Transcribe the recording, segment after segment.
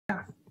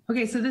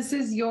Okay, so this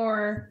is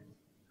your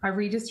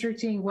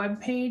redistricting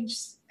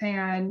webpage,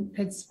 and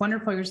it's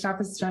wonderful. Your staff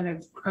has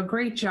done a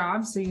great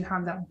job. So you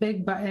have that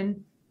big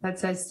button that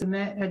says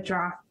submit a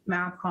draft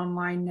map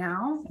online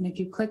now. And if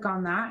you click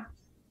on that,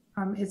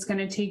 it's going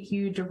to take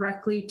you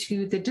directly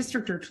to the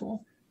DistrictR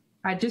tool.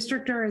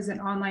 DistrictR is an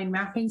online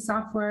mapping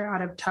software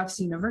out of Tufts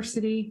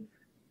University.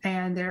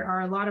 And there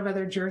are a lot of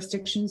other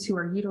jurisdictions who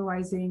are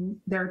utilizing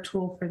their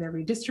tool for their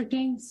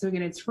redistricting. So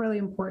again, it's really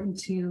important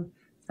to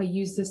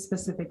use this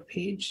specific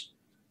page.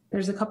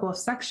 There's a couple of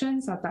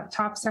sections. At that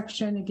top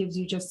section, it gives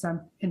you just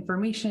some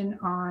information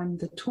on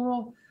the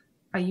tool.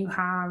 You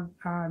have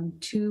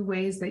two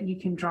ways that you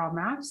can draw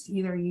maps,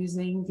 either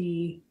using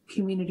the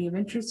community of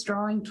interest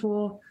drawing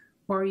tool,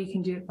 or you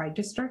can do it by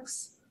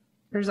districts.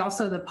 There's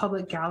also the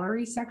public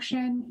gallery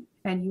section,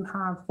 and you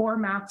have 4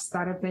 maps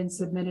that have been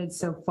submitted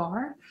so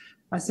far.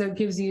 So it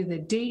gives you the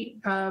date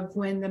of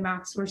when the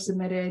maps were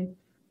submitted,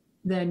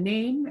 the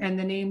name, and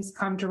the names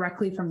come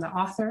directly from the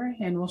author,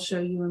 and we'll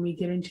show you when we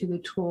get into the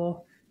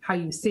tool how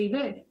you save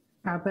it.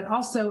 But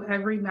also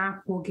every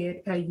map will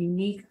get a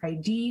unique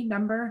ID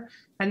number,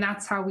 and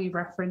that's how we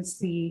reference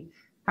the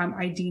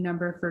ID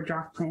number for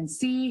draft plan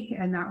C,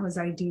 and that was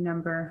ID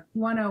number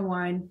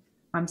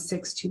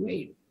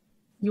 101628.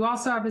 You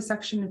also have a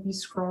section, if you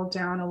scroll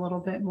down a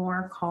little bit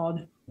more,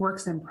 called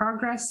Works in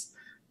Progress,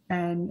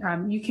 and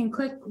you can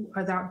click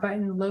that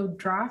button, Load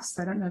Drafts.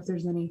 I don't know if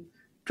there's any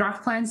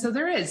draft plans. So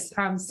there is.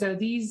 So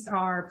these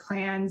are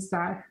plans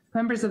that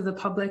members of the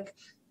public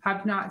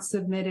have not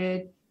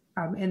submitted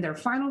in their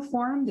final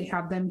form. They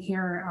have them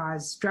here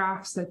as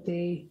drafts that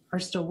they are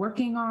still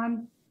working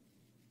on.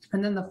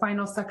 And then the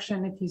final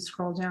section, if you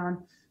scroll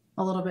down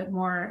a little bit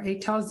more,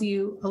 it tells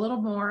you a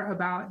little more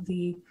about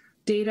the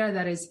data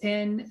that is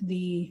in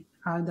the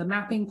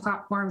mapping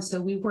platform.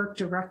 So we work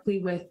directly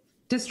with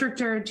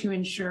DistrictR to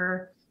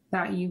ensure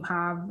that you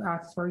have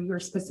for your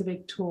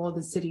specific tool,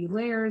 the city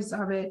layers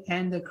of it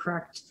and the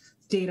correct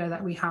data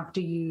that we have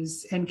to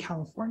use in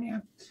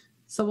California.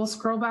 So we'll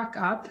scroll back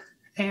up,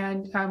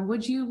 and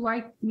would you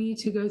like me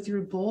to go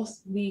through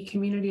both the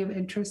community of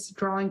interest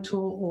drawing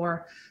tool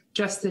or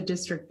just the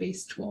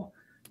district-based tool?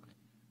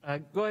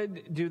 Go ahead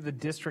and do the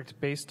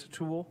district-based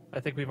tool.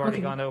 I think we've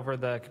already gone over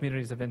the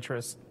communities of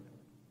interest.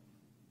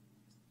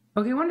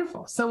 Okay,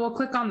 wonderful. So we'll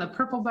click on the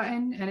purple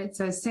button, and it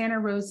says Santa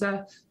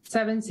Rosa,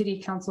 7 city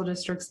council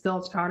districts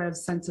built out of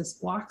census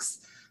blocks.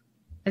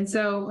 And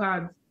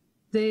so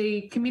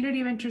the community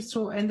of interest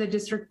tool and the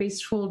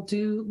district-based tool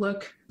do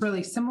look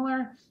really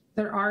similar.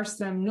 There are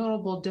some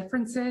notable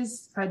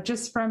differences.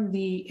 Just from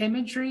the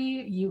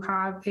imagery, you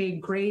have a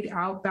grayed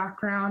out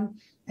background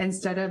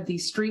instead of the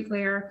street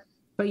layer,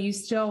 but you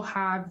still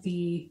have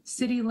the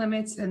city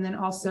limits. And then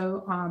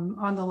also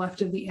on the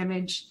left of the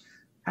image,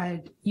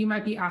 you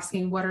might be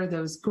asking, what are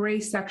those gray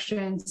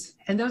sections?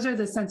 And those are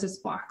the census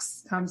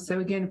blocks. So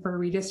again, for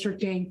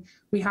redistricting,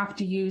 we have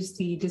to use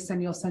the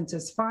decennial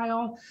census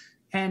file.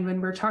 And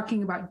when we're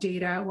talking about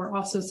data, we're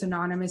also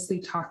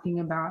synonymously talking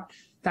about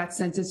that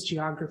census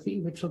geography,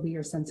 which will be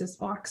your census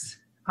blocks.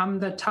 On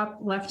the top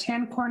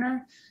left-hand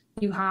corner,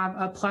 you have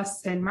a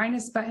plus and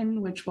minus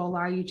button, which will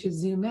allow you to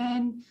zoom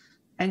in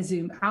and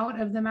zoom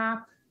out of the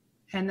map.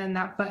 And then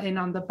that button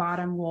on the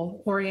bottom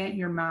will orient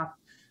your map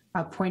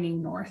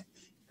pointing north.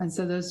 And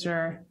so those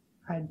are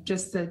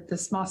just the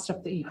small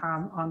stuff that you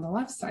have on the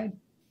left side.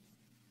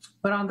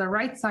 But on the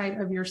right side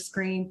of your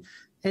screen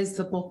is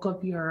the bulk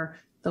of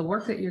the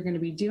work that you're going to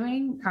be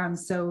doing.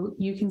 So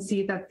you can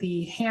see that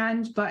the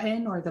hand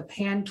button or the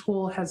pan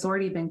tool has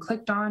already been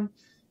clicked on.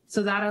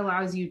 So that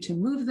allows you to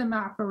move the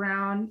map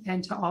around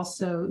and to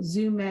also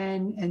zoom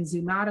in and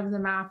zoom out of the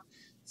map.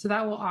 So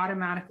that will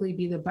automatically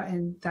be the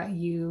button that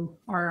you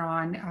are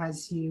on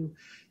as you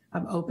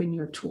open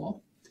your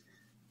tool.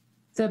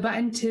 The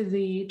button to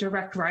the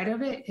direct right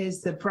of it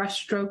is the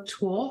brushstroke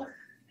tool.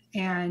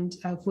 And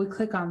if we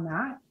click on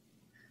that,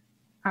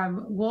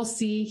 we'll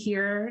see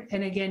here,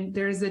 and again,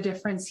 there's a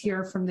difference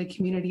here from the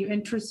community of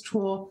interest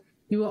tool.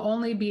 You will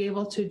only be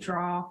able to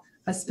draw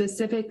a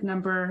specific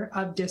number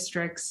of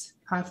districts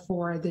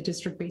for the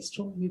district-based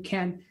tool. You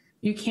can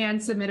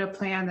submit a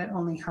plan that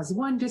only has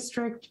 1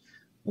 district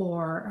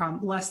or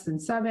less than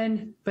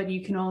 7, but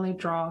you can only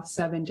draw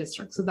 7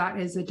 districts. So that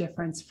is a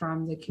difference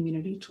from the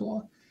community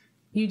tool.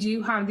 You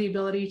do have the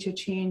ability to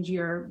change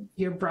your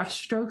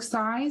brushstroke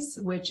size,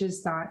 which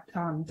is that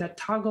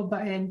toggle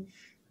button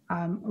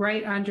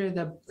right under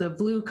the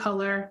blue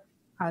color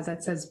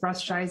that says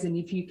brush size. And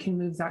if you can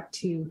move that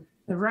to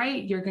the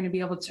right, you're going to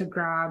be able to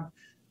grab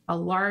a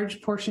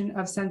large portion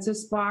of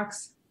census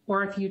blocks.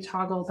 Or if you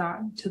toggle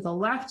that to the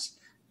left,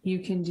 you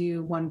can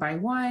do 1 by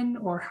 1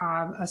 or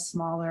have a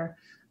smaller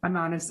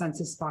amount of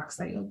census blocks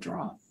that you'll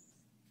draw.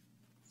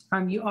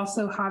 You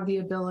also have the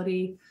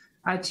ability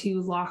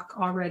to lock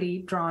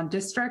already drawn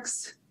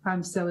districts.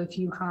 So if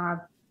you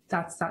have,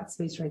 that's that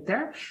space right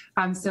there.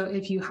 So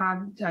if you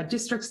have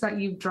districts that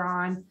you've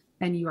drawn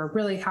and you are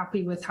really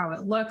happy with how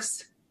it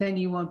looks, then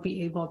you won't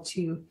be able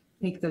to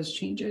make those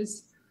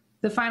changes.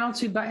 The final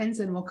two buttons,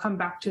 and we'll come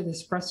back to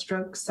this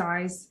brushstroke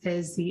size,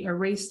 is the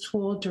erase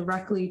tool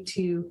directly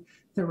to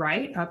the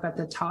right up at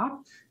the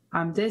top.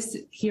 This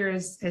here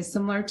is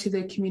similar to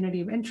the community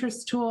of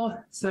interest tool,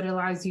 so it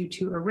allows you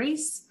to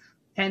erase.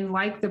 And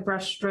like the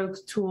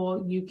brushstroke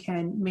tool, you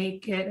can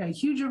make it a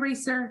huge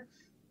eraser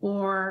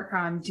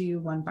or do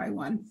one by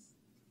one.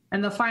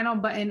 And the final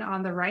button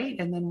on the right,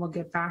 and then we'll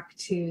get back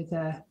to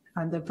the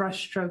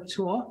brushstroke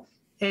tool,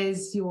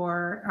 is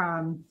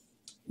your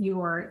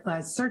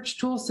search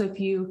tool. So if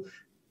you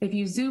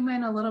zoom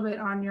in a little bit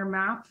on your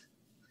map,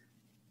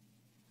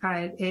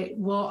 it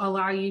will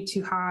allow you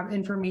to have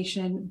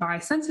information by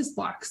census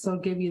block. So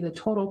it'll give you the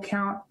total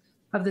count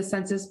of the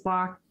census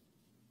block,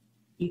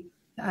 the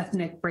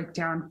ethnic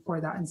breakdown for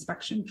that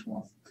inspection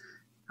tool.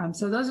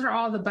 So those are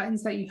all the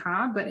buttons that you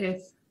have, but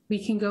if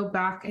we can go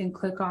back and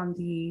click on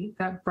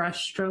that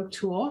brushstroke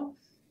tool,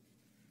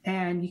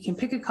 and you can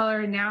pick a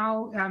color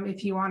now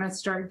if you want to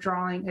start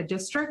drawing a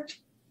district.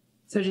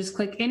 So just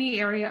click any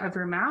area of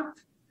your map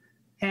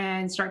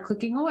and start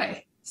clicking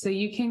away. So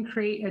you can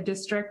create a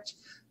district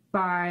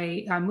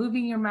by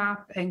moving your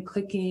map and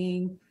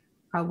clicking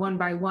one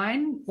by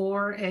one,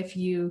 or if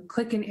you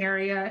click an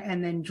area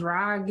and then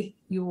drag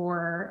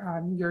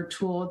your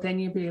tool, then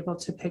you'll be able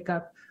to pick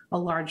up a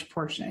large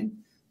portion.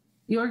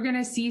 You're going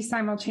to see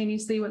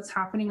simultaneously what's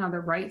happening on the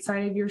right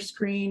side of your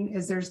screen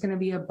is there's going to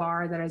be a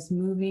bar that is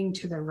moving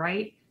to the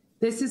right.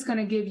 This is going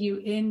to give you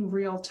in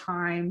real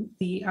time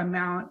the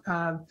amount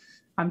of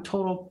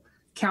total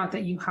count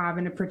that you have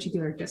in a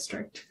particular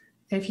district.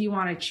 If you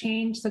want to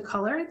change the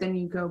color, then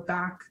you go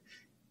back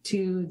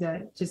to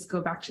the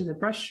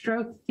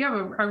brushstroke. You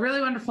have a really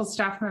wonderful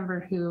staff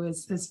member who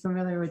is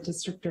familiar with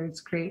DistrictR.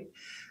 It's great.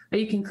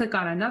 You can click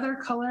on another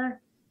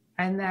color,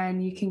 and then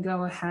you can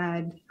go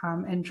ahead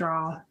and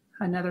draw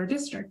another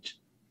district.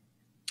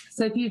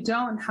 So if you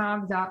don't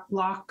have that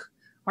block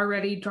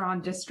already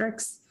drawn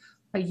districts,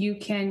 you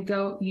can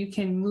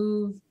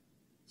move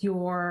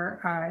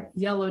your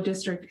yellow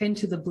district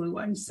into the blue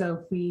one. So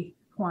if we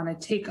want to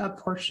take up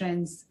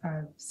portions,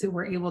 so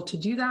we're able to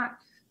do that.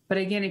 But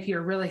again, if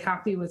you're really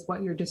happy with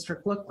what your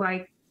district looked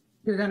like,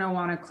 you're going to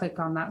want to click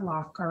on that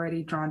lock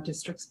already drawn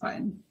districts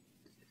button.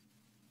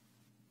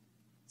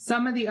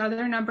 Some of the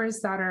other numbers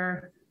that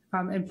are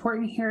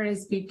important here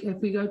is if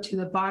we go to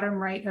the bottom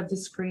right of the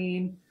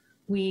screen,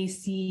 we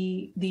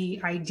see the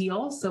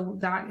ideal. So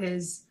that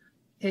is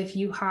if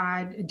you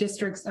had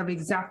districts of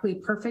exactly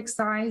perfect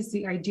size,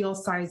 the ideal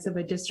size of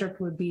a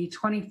district would be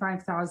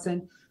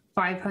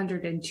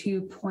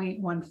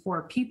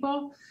 25,502.14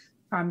 people.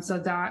 So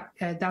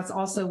that's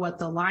also what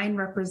the line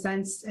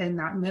represents in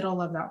that middle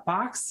of that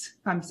box.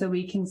 So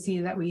we can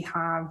see that we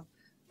have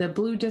the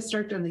blue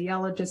district and the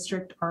yellow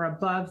district are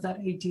above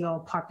that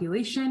ideal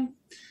population.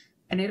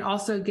 And it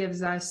also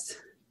gives us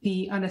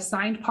the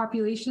unassigned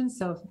population.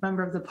 So if a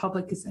member of the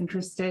public is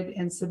interested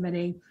in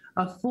submitting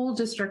a full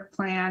district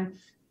plan,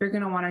 you're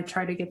going to want to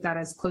try to get that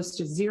as close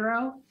to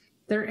 0.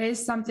 There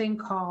is something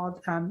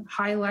called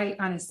highlight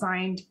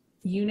unassigned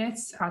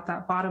units at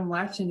that bottom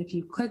left. And if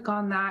you click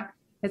on that,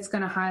 it's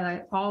going to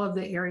highlight all of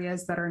the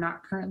areas that are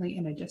not currently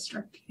in a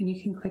district. And you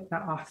can click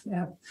that off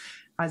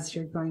as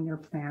you're going your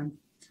plan.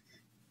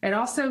 It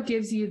also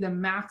gives you the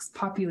max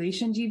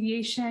population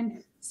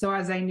deviation. So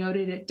as I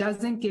noted, it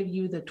doesn't give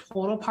you the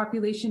total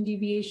population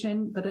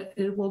deviation, but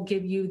it will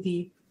give you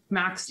the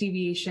max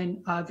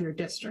deviation of your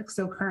district.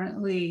 So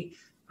currently,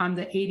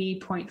 the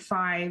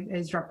 80.5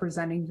 is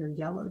representing your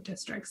yellow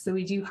district. So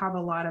we do have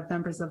a lot of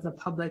members of the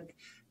public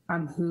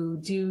who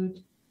do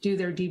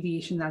their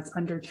deviation that's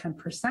under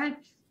 10%.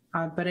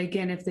 But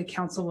again, if the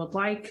council would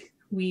like,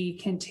 we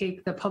can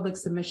take the public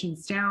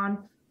submissions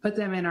down, put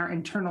them in our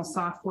internal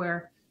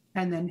software,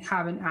 and then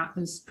have an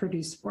atlas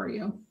produced for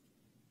you.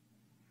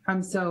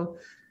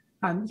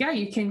 Yeah,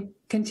 you can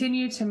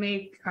continue to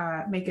make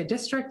a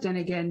district. And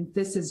again,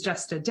 this is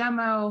just a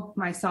demo.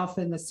 Myself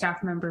and the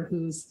staff member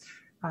who's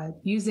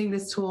using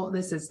this tool,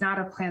 this is not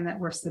a plan that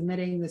we're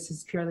submitting. This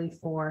is purely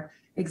for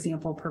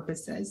example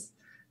purposes.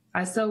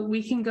 So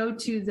we can go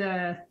to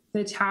the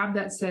tab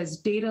that says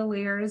data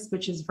layers,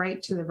 which is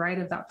right to the right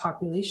of that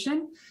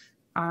population.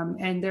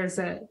 And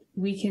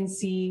we can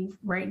see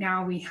right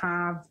now we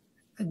have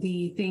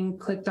the thing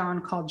clicked on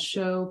called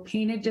show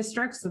painted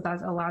districts. So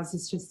that allows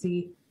us to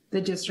see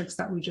the districts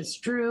that we just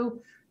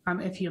drew.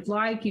 If you'd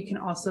like, you can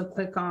also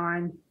click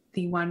on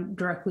the one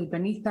directly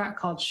beneath that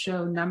called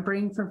show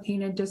numbering for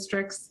painted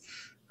districts.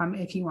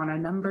 If you want to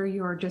number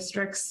your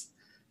districts.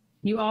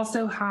 You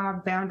also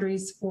have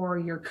boundaries for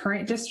your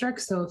current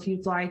district. So if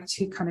you'd like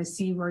to kind of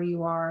see where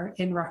you are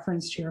in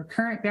reference to your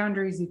current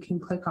boundaries, you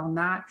can click on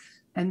that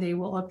and they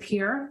will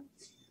appear.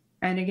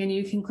 And again,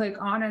 you can click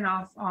on and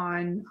off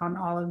on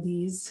all of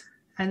these.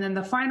 And then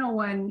the final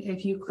one,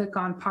 if you click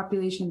on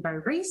population by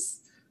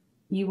race,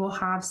 you will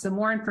have some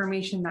more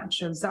information that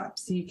shows up.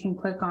 So you can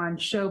click on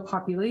show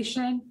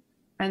population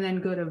and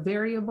then go to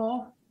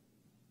variable.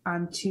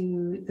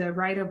 To the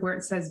right of where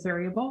it says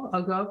variable,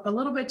 I'll go up a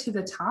little bit to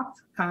the top.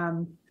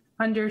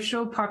 Under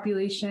show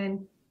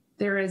population,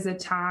 there is a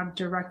tab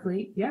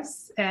directly,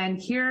 yes. And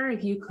here,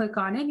 if you click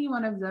on any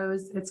one of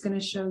those, it's going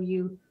to show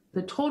you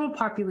the total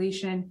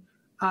population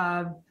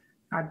of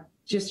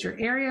just your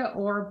area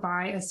or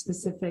by a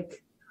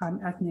specific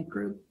ethnic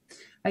group.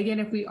 Again,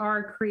 if we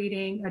are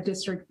creating a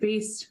district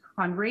based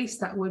on race,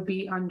 that would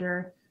be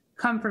under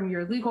come from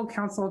your legal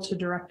counsel to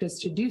direct us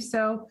to do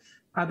so.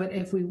 But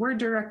if we were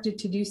directed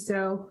to do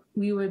so,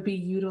 we would be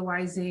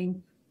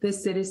utilizing the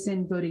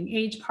citizen voting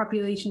age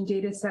population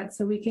data set.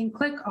 So we can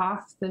click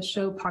off the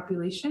show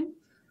population,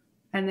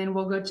 and then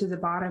we'll go to the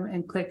bottom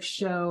and click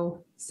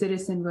show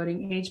citizen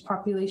voting age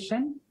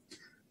population.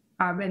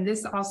 And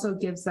this also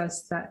gives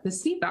us the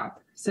CVAP.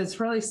 So it's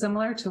really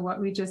similar to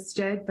what we just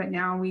did, but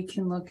now we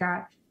can look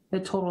at the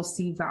total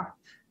CVAP.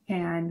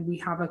 And we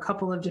have a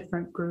couple of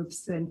different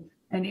groups and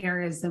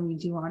areas than we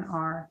do on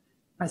our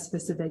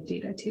specific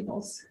data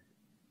tables.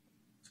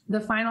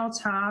 The final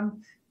tab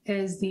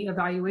is the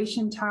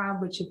evaluation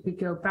tab, which if we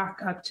go back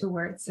up to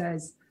where it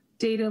says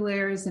data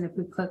layers, and if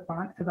we click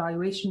on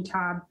evaluation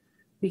tab,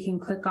 we can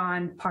click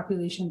on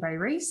population by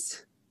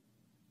race.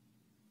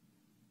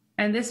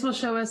 And this will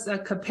show us a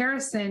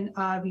comparison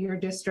of your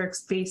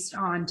districts based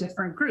on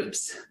different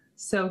groups.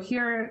 So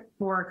here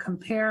for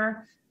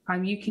compare,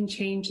 you can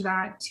change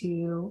that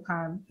to,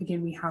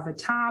 again, we have a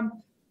tab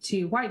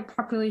to white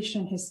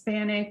population,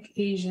 Hispanic,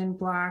 Asian,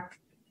 Black,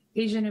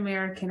 Asian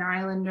American,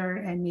 Islander,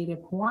 and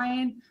Native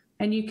Hawaiian.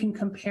 And you can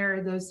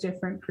compare those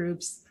different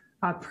groups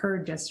per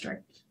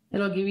district.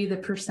 It'll give you the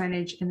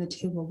percentage in the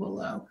table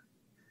below.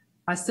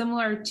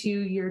 Similar to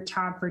your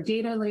tab for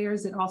data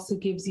layers, it also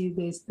gives you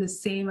the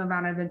same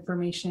amount of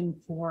information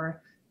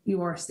for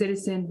your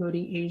citizen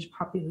voting age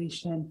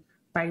population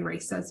by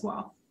race as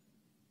well.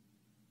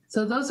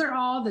 So those are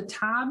all the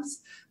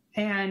tabs.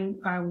 And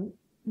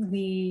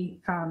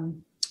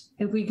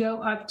if we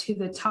go up to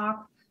the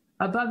top,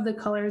 above the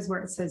colors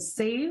where it says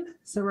save,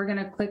 so we're going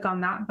to click on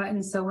that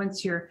button. So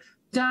once you're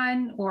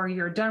done or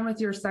you're done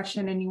with your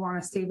session and you want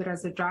to save it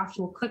as a draft,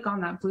 we'll click on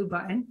that blue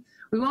button.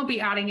 We won't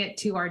be adding it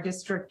to our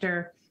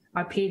DistrictR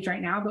page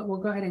right now, but we'll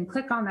go ahead and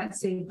click on that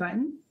save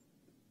button.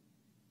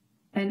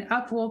 And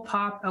up will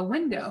pop a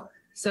window.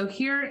 So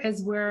here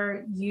is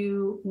where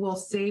you will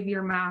save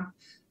your map.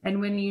 And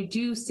when you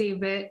do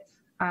save it,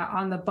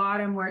 on the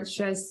bottom where it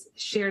says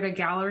share to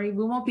gallery,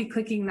 we won't be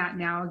clicking that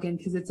now again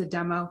because it's a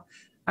demo.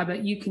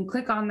 But you can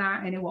click on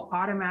that and it will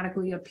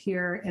automatically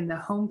appear in the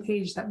home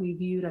page that we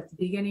viewed at the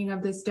beginning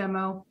of this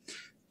demo.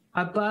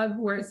 Above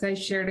where it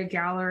says share to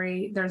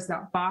gallery, there's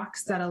that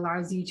box that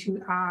allows you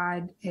to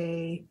add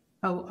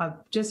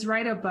just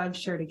right above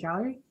share to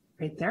gallery,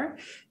 right there.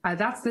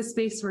 That's the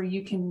space where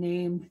you can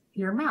name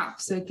your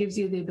map. So it gives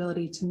you the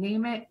ability to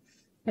name it.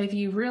 If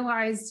you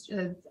realized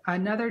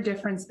another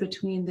difference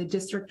between the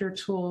DistrictR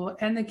tool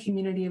and the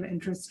community of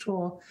interest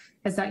tool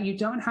is that you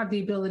don't have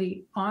the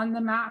ability on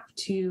the map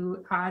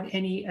to add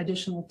any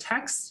additional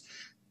text.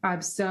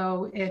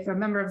 So if a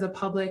member of the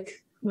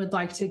public would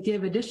like to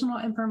give additional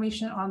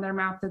information on their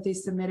map that they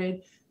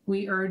submitted,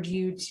 we urge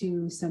you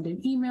to send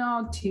an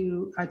email,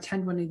 to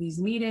attend one of these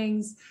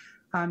meetings,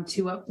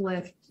 to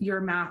uplift your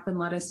map and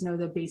let us know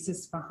the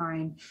basis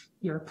behind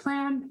your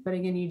plan. But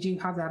again, you do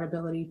have that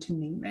ability to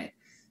name it.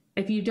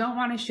 If you don't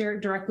want to share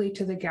it directly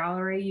to the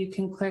gallery, you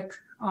can click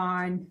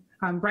on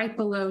right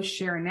below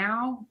Share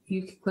Now.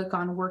 You can click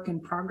on Work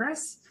in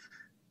Progress,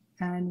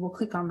 and we'll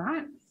click on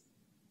that.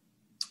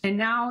 And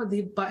now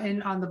the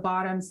button on the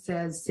bottom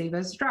says Save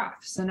as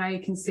Draft. So now you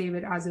can save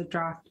it as a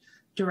draft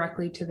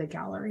directly to the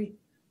gallery.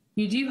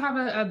 You do have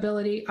an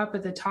ability up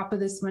at the top of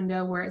this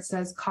window where it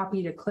says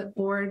Copy to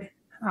Clipboard.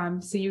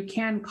 So you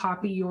can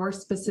copy your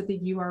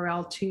specific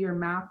URL to your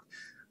map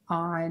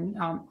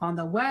on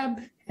the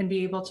web and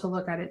be able to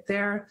look at it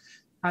there.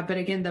 But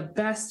again, the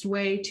best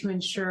way to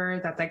ensure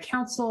that the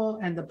council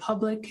and the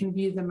public can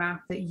view the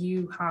map that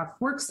you have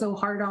worked so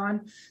hard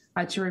on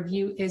to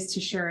review is to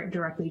share it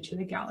directly to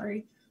the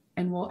gallery.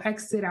 And we'll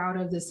exit out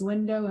of this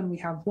window and we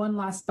have one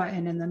last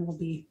button and then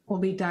we'll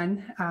be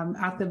done.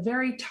 At the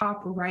very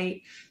top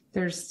right,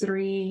 there's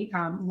 3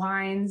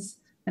 lines.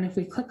 And if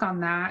we click on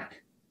that,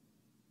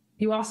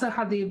 you also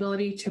have the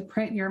ability to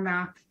print your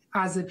map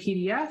as a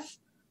PDF.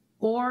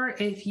 Or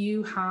if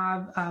you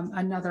have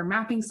another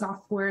mapping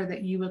software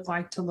that you would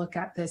like to look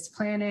at this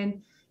plan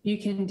in,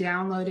 you can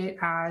download it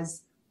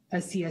as a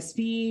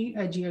CSV,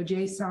 a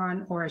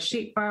GeoJSON, or a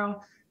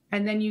shapefile,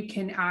 and then you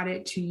can add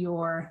it to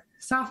your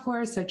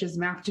software such as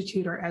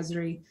Maptitude or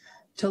Esri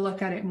to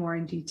look at it more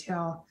in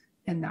detail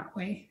in that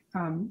way.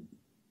 And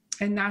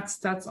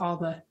that's all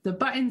the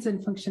buttons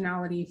and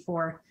functionality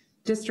for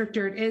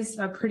DistrictR. It is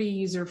a pretty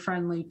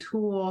user-friendly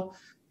tool.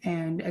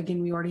 And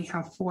again, we already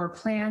have 4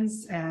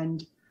 plans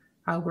and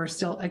we're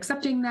still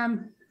accepting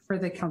them for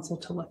the council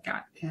to look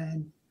at.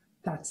 And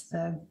that's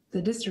the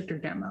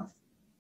DistrictR demo.